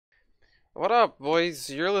What up, boys?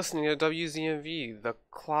 You're listening to WZMV, The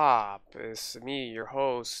Clop. It's me, your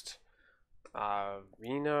host,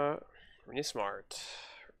 Rena Smart.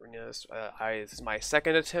 This is my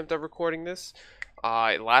second attempt at recording this.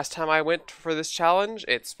 Last time I went for this challenge,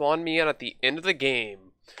 it spawned me in at the end of the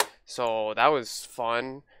game. So that was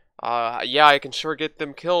fun. Yeah, I can sure get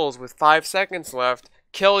them kills with 5 seconds left.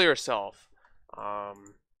 Kill yourself.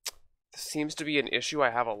 This seems to be an issue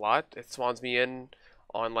I have a lot. It spawns me in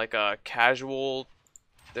on like a casual.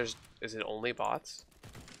 Is it only bots?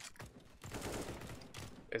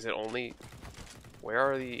 Is it only? Where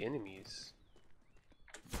are the enemies?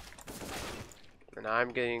 And I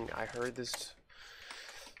heard this.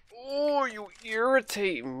 Oh, you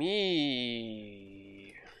irritate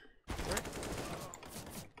me.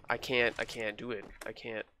 I can't do it.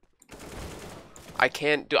 I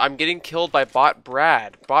can't do. I'm getting killed by Bot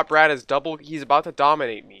Brad. Bot Brad is double. He's about to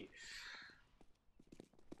dominate me.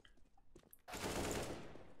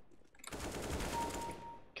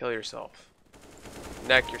 Kill yourself.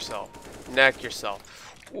 Neck yourself. Neck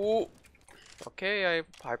yourself. Ooh. Okay,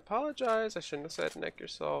 I apologize. I shouldn't have said neck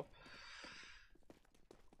yourself.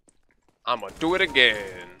 I'm gonna do it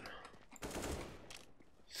again.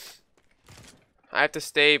 I have to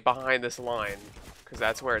stay behind this line because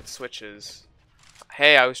that's where it switches.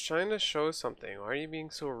 Hey, I was trying to show something. Why are you being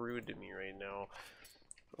so rude to me right now?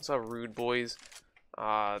 What's up, rude boys?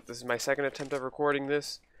 This is my second attempt at recording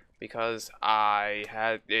this because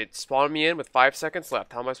it spawned me in with 5 seconds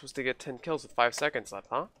left. How am I supposed to get 10 kills with 5 seconds left,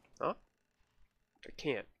 huh? Huh? I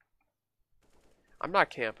can't. I'm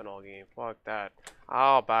not camping all game. Fuck that.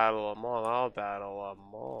 I'll battle them all. I'll battle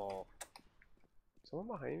them all. Someone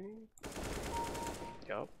behind me?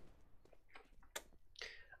 Yup.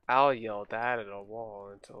 I'll yell that at a wall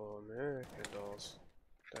until American dolls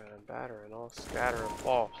that I'm battering all scatter and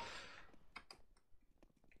fall.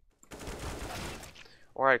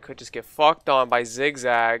 Or I could just get fucked on by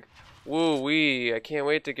Zigzag. Woo wee. I can't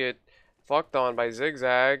wait to get fucked on by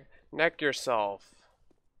Zigzag. Neck yourself.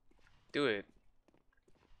 Do it.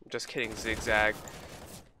 I'm just kidding, Zigzag.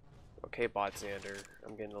 Okay, Bot Xander.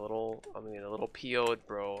 I'm getting a little PO'd,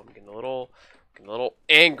 bro. I'm getting a little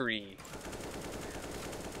angry.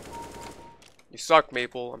 You suck,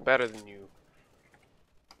 Maple. I'm better than you.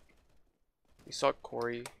 You suck,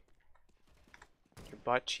 Corey. Your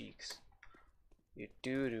butt cheeks. You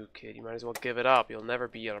doo-doo, kid. You might as well give it up. You'll never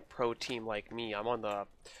be on a pro team like me. I'm on the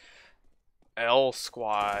L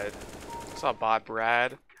squad. What's up, Bot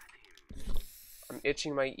Brad? I'm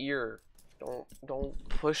itching my ear. Don't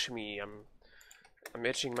push me. I'm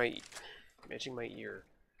itching my ear.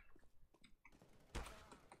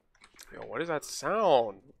 Yo, what is that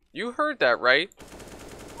sound? You heard that, right?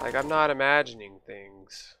 Like, I'm not imagining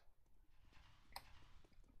things.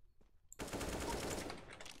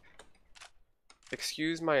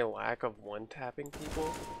 Excuse my lack of one-tapping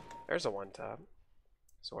people. There's a one-tap.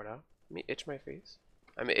 Sorta. Let me itch my face.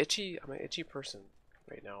 I'm an itchy person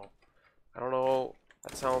right now. I don't know.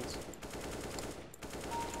 That sounds.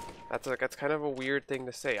 That's kind of a weird thing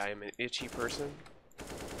to say. I am an itchy person.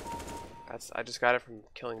 I just got it from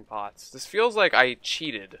killing bots. This feels like I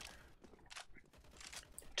cheated.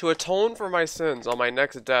 To atone for my sins, on my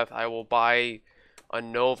next death, I will buy a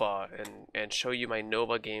Nova and show you my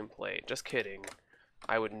Nova gameplay. Just kidding.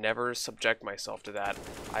 I would never subject myself to that.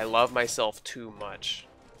 I love myself too much.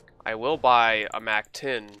 I will buy a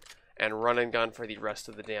MAC-10 and run and gun for the rest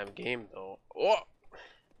of the damn game, though. Oh!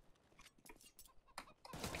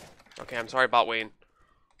 Okay, I'm sorry, Bot Wayne.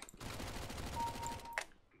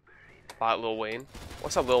 Bot Lil Wayne.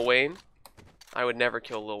 What's up, Lil Wayne? I would never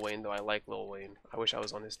kill Lil Wayne, though I like Lil Wayne. I wish I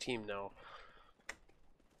was on his team now.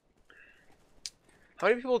 How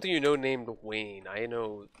many people do you know named Wayne? I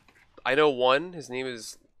know one. His name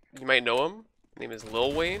is, you might know him. His name is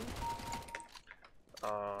Lil Wayne.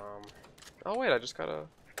 Oh wait, I just gotta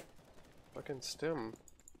fucking stim.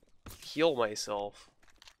 Heal myself.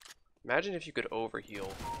 Imagine if you could overheal.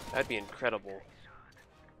 That'd be incredible.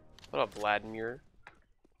 What up, Vladimir?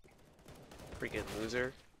 Freaking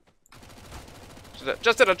loser.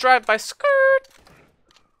 Just did a drive-by skirt!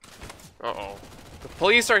 Uh-oh. The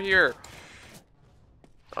police are here!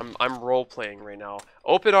 I'm role-playing right now.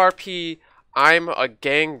 Open RP, I'm a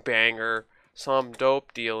gangbanger. Some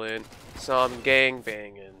dope dealing, some gang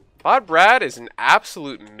banging. Bot Brad is an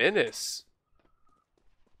absolute menace.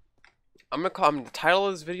 I'm gonna title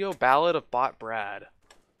of this video Ballad of Bot Brad.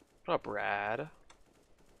 What up, Brad?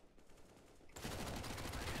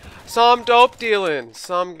 Some dope dealing,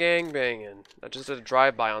 some gang banging. I just did a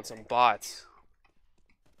drive-by on some bots.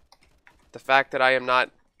 The fact that I am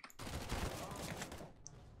not...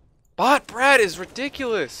 Bot Brad is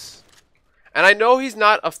ridiculous! And I know he's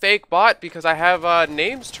not a fake bot because I have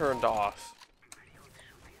names turned off.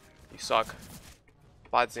 You suck.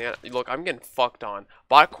 Bot Xana. Look, I'm getting fucked on.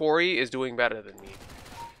 Bot Corey is doing better than me.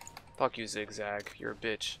 Fuck you, Zigzag. You're a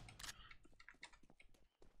bitch.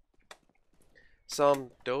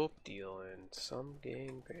 Some dope dealing. Some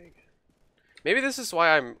gang banging. Maybe this is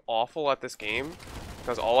why I'm awful at this game.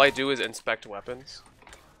 Because all I do is inspect weapons.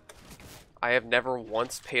 I have never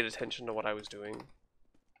once paid attention to what I was doing.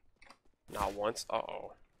 Not once.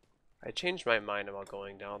 Uh-oh. I changed my mind about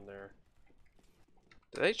going down there.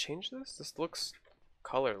 Did they change this? This looks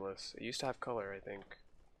colorless. It used to have color, I think.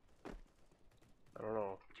 I don't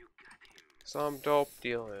know. Some dope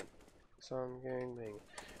dealing. Some gangbang.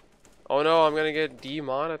 Oh no, I'm gonna get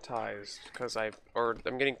demonetized because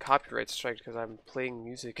I'm getting copyright striked because I'm playing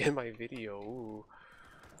music in my video. Ooh.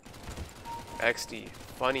 XD.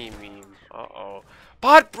 Funny meme. Uh-oh.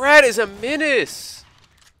 Bot Brad is a menace!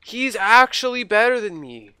 He's actually better than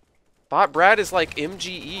me. Bot Brad is like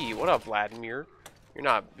MGE. What up, Vladimir? You're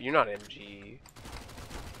not MGE.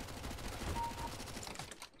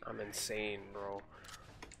 I'm insane, bro.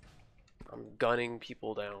 I'm gunning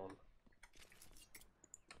people down.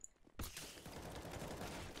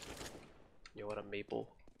 Yo, what a maple.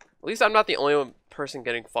 At least I'm not the only person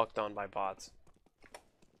getting fucked on by bots.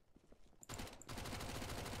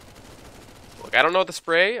 Look, I don't know the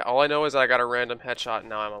spray. All I know is I got a random headshot and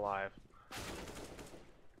now I'm alive.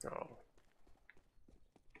 Oh.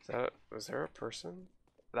 Was there a person?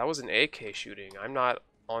 That was an AK shooting. I'm not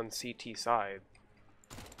on CT side.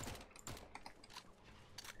 I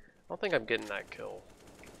don't think I'm getting that kill.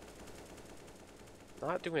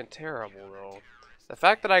 Not doing terrible though. The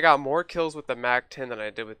fact that I got more kills with the MAC-10 than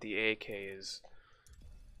I did with the AK is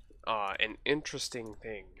an interesting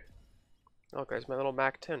thing. Oh, there's my little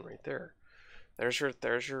MAC-10 right there. There's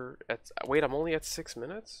your. Wait, I'm only at 6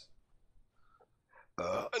 minutes.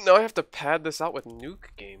 Now I have to pad this out with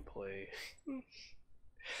nuke gameplay.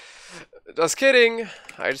 Just kidding.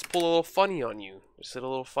 I just pulled a little funny on you. Just did a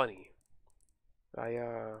little funny. I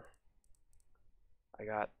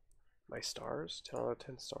got my stars. 10 out of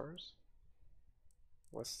 10 stars.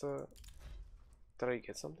 What's the... Did I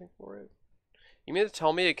get something for it? You mean to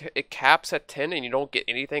tell me it caps at 10 and you don't get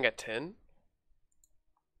anything at 10?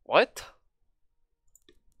 What?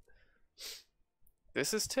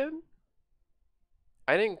 This is 10?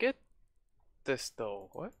 I didn't get this though.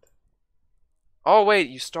 What? Oh wait,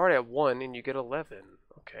 you start at 1 and you get 11.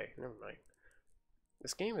 Okay, never mind.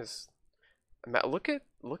 This game is... Look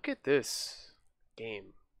at this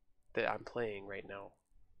game that I'm playing right now.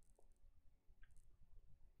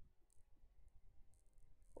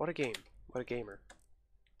 What a game. What a gamer.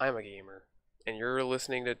 I'm a gamer. And you're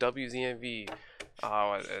listening to WZMV.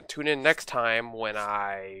 Tune in next time when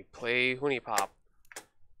I play HuniePop.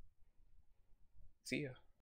 See ya.